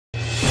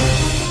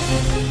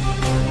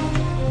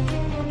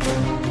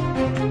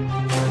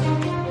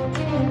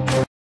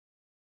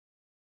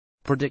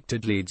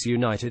predicted Leeds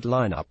United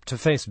lineup to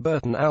face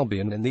Burton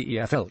Albion in the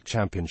EFL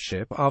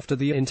Championship after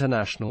the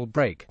international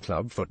break.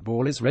 Club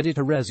football is ready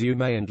to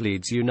resume and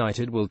Leeds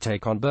United will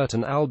take on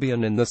Burton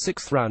Albion in the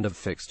 6th round of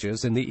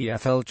fixtures in the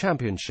EFL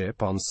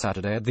Championship on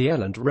Saturday at the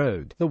Elland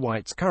Road. The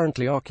Whites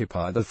currently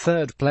occupy the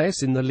 3rd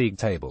place in the league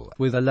table,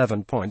 with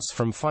 11 points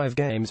from 5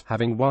 games,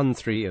 having won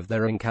 3 of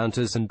their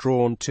encounters and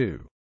drawn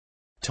 2.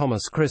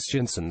 Thomas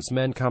Christiansen's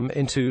men come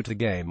into the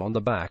game on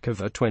the back of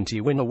a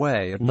 20-win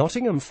away at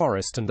Nottingham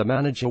Forest, and the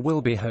manager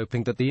will be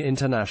hoping that the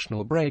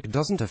international break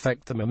doesn't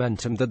affect the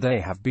momentum that they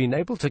have been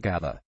able to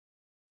gather.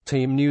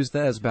 Team news: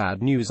 there's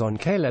bad news on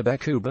Caleb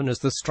Ekuban, as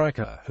the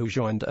striker, who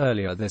joined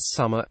earlier this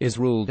summer, is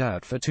ruled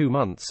out for 2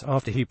 months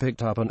after he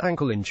picked up an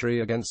ankle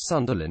injury against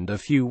Sunderland a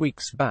few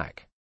weeks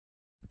back.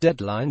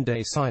 Deadline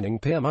day signing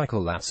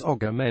Pierre-Michel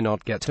Lasogga may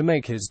not get to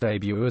make his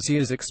debut, as he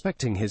is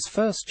expecting his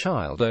first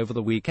child over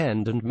the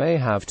weekend and may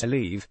have to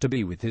leave to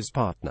be with his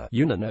partner.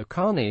 Yunan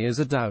Okani is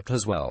a doubt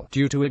as well,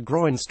 due to a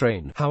groin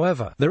strain.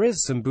 However, there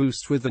is some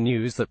boost with the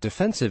news that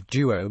defensive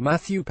duo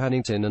Matthew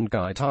Pennington and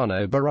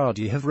Gaetano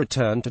Berardi have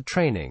returned to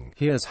training.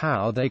 Here's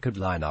how they could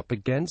line up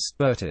against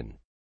Burton.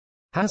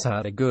 Has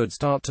had a good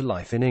start to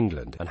life in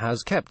England, and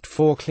has kept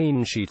 4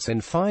 clean sheets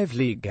in 5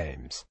 league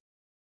games.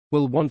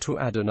 Will want to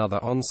add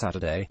another on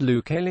Saturday.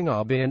 Luke Ayling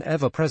being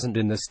ever-present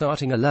in the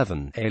starting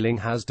 11. Ayling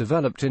has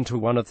developed into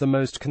one of the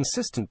most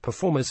consistent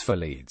performers for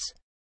Leeds.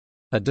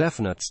 A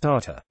definite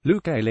starter.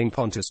 Luke Ayling.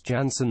 Pontus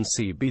Jansson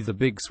CB. The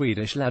big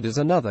Swedish lad is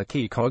another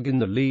key cog in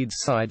the Leeds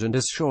side and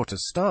is sure to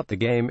start the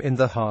game in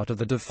the heart of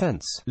the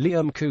defence.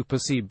 Liam Cooper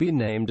CB.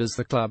 Named as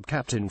the club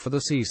captain for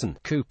the season.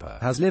 Cooper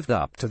has lived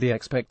up to the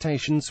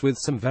expectations with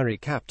some very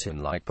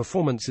captain-like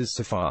performances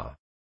so far.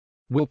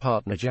 Will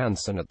partner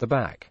Jansson at the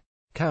back.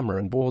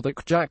 Cameron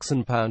Borthwick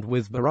Jackson Pound.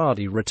 With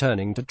Berardi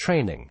returning to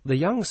training, the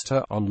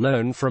youngster, on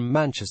loan from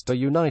Manchester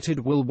United,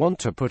 will want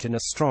to put in a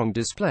strong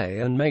display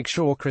and make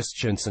sure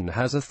Christiansen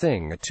has a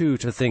thing or two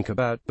to think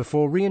about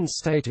before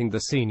reinstating the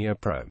senior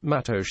pro.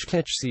 Mateusz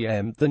Klich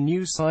CM. The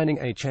new signing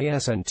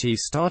hasn't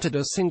started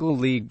a single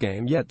league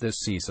game yet this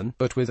season,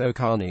 but with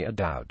Okani a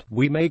doubt,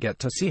 we may get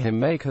to see him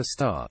make a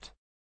start.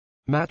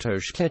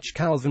 Mateusz Klich.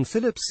 Calvin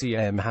Phillips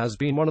CM has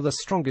been one of the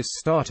strongest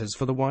starters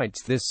for the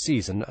Whites this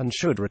season and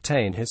should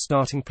retain his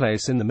starting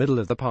place in the middle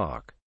of the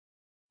park.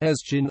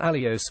 Ezgin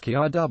Alioski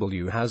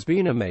IW has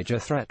been a major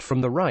threat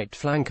from the right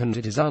flank, and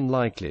it is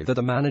unlikely that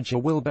the manager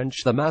will bench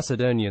the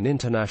Macedonian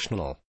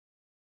international.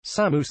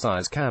 Samu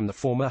Siskam. The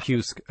former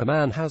Husk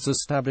man has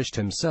established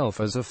himself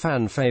as a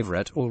fan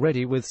favourite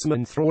already, with some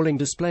enthralling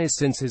displays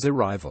since his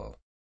arrival.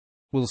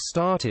 Will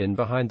start in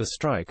behind the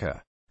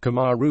striker.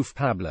 Kamaru.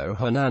 Pablo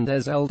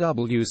Hernandez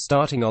LW.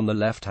 Starting on the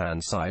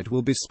left-hand side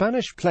will be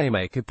Spanish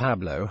playmaker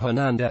Pablo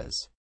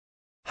Hernandez.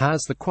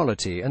 Has the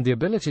quality and the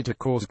ability to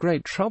cause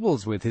great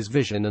troubles with his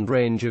vision and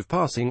range of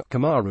passing.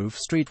 Kamaru.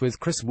 Street. With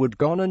Chris Wood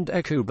gone and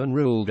Ekuban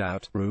ruled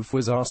out, Roof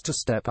was asked to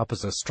step up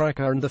as a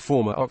striker, and the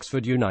former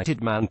Oxford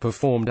United man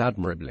performed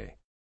admirably.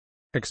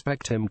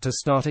 Expect him to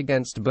start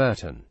against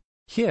Burton.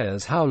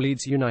 Here's how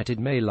Leeds United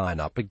may line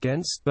up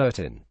against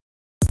Burton.